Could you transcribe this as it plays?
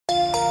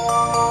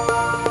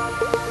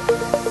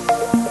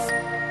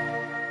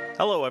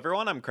Hello,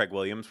 everyone. I'm Craig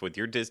Williams with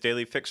your Diz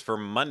Daily Fix for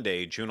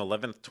Monday, June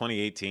 11th,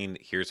 2018.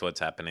 Here's what's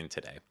happening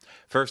today.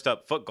 First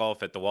up,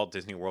 FootGolf at the Walt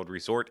Disney World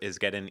Resort is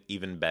getting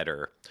even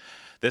better.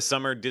 This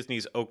summer,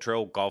 Disney's Oak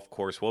Trail Golf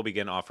Course will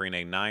begin offering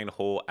a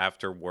 9-hole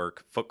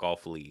after-work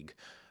FootGolf league.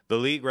 The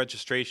league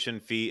registration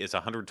fee is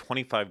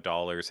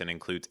 $125 and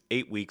includes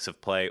 8 weeks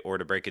of play, or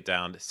to break it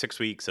down, 6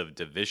 weeks of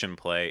division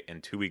play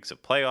and 2 weeks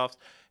of playoffs.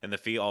 And the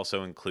fee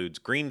also includes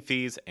green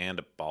fees and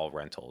ball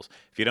rentals.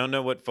 If you don't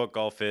know what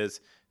FootGolf is,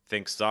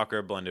 think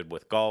soccer blended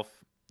with golf.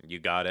 You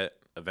got it.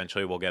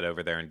 Eventually we'll get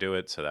over there and do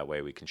it, so that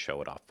way we can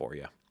show it off for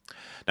you.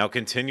 Now,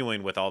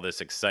 continuing with all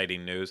this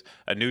exciting news,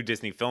 a new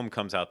Disney film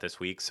comes out this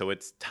week, so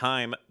it's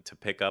time to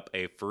pick up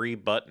a free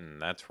button.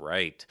 That's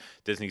right.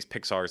 Disney's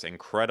Pixar's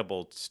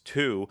Incredibles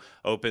 2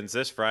 opens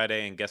this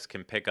Friday, and guests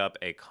can pick up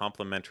a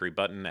complimentary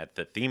button at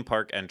the theme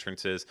park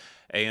entrances,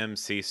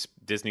 AMC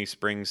Disney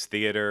Springs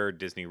Theater,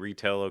 Disney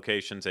retail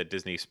locations at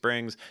Disney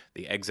Springs,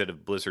 the exit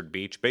of Blizzard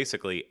Beach.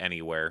 Basically,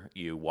 anywhere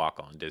you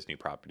walk on Disney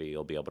property,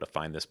 you'll be able to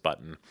find this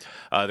button.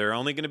 They're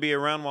only going to be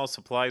around while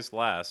supplies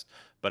last,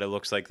 but it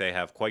looks like they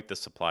have quite the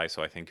supply,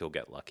 so I think you'll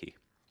get lucky.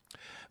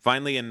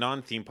 Finally, in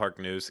non-theme park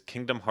news,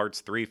 Kingdom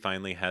Hearts 3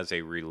 finally has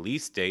a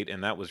release date,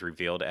 and that was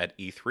revealed at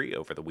E3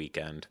 over the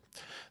weekend.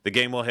 The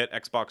game will hit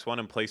Xbox One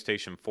and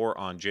PlayStation 4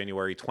 on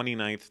January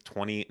 29th,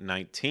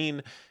 2019.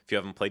 If you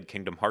haven't played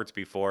Kingdom Hearts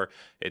before,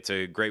 it's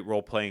a great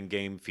role-playing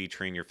game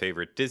featuring your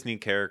favorite Disney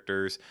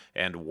characters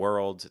and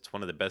worlds. It's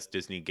one of the best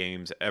Disney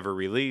games ever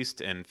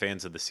released, and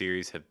fans of the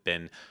series have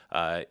been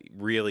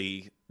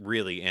really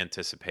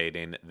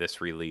anticipating this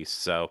release.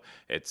 So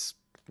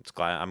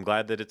I'm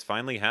glad that it's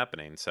finally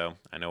happening. So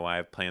I know I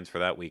have plans for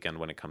that weekend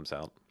when it comes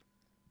out.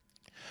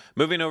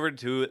 Moving over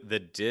to the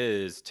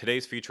Diz,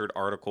 today's featured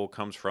article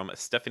comes from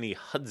Stephanie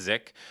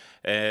Hudzik,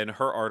 and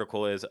her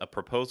article is a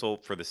proposal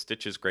for the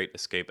Stitch's Great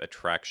Escape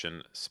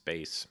attraction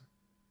space.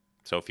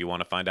 So if you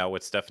want to find out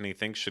what Stephanie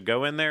thinks should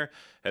go in there,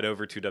 head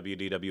over to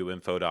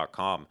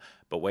wdwinfo.com.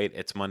 But wait,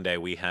 it's Monday.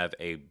 We have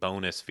a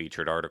bonus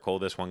featured article.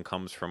 This one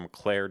comes from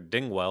Claire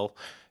Dingwell,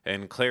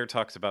 and Claire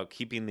talks about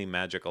keeping the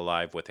magic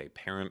alive with a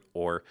parent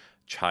or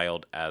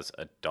child as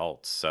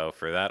adults. So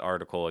for that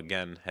article,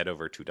 again, head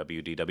over to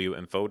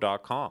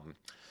wdwinfo.com.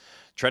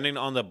 Trending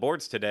on the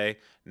boards today,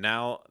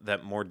 now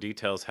that more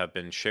details have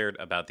been shared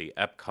about the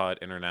Epcot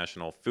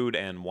International Food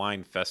and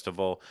Wine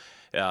Festival,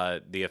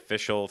 the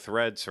official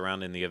thread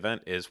surrounding the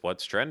event is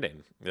what's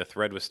trending. The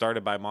thread was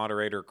started by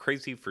moderator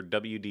Crazy for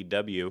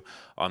WDW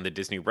on the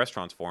Disney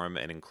Restaurants Forum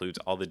and includes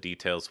all the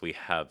details we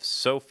have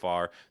so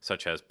far,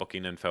 such as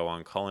booking info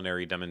on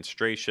culinary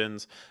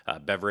demonstrations,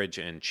 beverage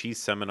and cheese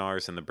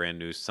seminars, and the brand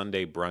new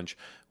Sunday brunch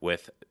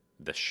with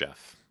the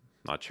chef.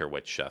 Not sure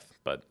which chef,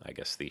 but I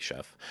guess the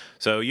chef.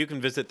 So you can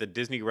visit the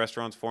Disney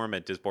Restaurants Forum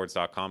at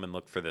disboards.com and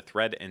look for the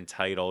thread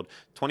entitled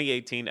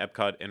 2018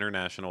 Epcot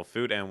International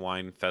Food and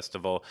Wine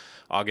Festival,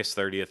 August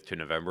 30th to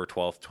November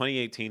 12th,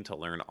 2018 to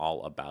learn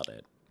all about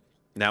it.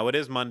 Now it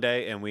is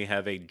Monday, and we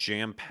have a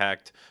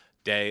jam-packed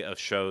day of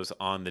shows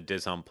on the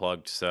Diz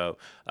Unplugged. So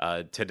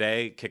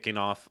today, kicking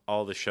off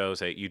all the shows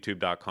at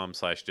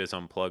youtube.com/Diz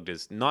Unplugged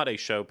is not a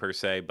show per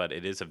se, but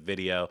it is a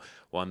video,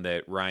 one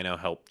that Rhino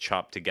helped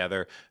chop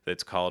together,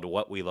 that's called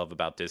What We Love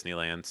About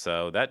Disneyland.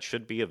 So that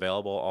should be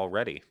available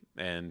already.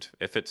 And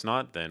if it's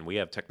not, then we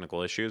have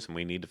technical issues and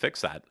we need to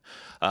fix that.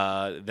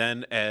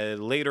 Then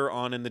later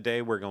on in the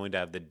day, we're going to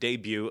have the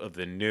debut of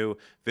the new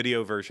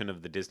video version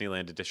of the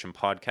Disneyland Edition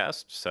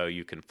podcast. So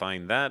you can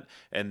find that.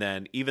 And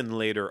then even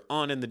later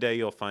on in the day,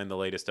 you'll find the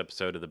latest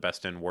episode of the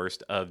Best and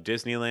Worst of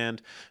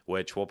Disneyland,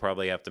 which we'll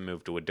probably have to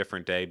move to a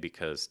different day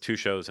because 2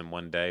 shows in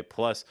one day,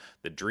 plus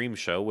the Dream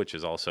Show, which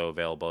is also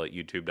available at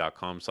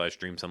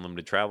youtube.com/Dreams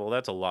Unlimited Travel.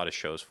 That's a lot of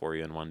shows for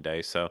you in one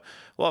day. So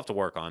we'll have to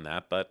work on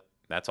that, but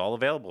that's all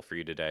available for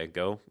you today.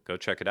 Go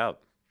check it out.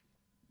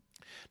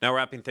 Now,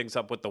 wrapping things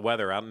up with the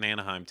weather out in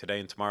Anaheim today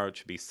and tomorrow, it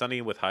should be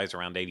sunny with highs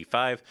around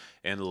 85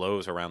 and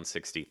lows around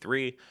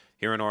 63.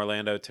 Here in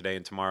Orlando today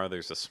and tomorrow,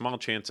 there's a small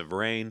chance of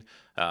rain,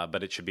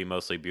 but it should be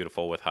mostly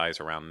beautiful with highs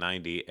around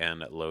 90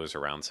 and lows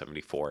around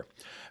 74.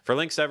 For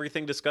links to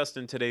everything discussed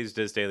in today's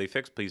Diz Daily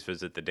Fix, please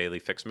visit the Daily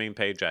Fix main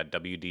page at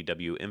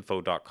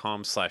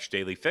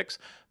wdwinfo.com/dailyfix.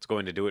 It's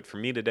going to do it for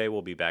me today.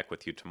 We'll be back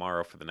with you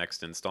tomorrow for the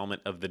next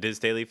installment of the Diz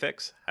Daily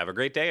Fix. Have a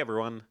great day,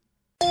 everyone.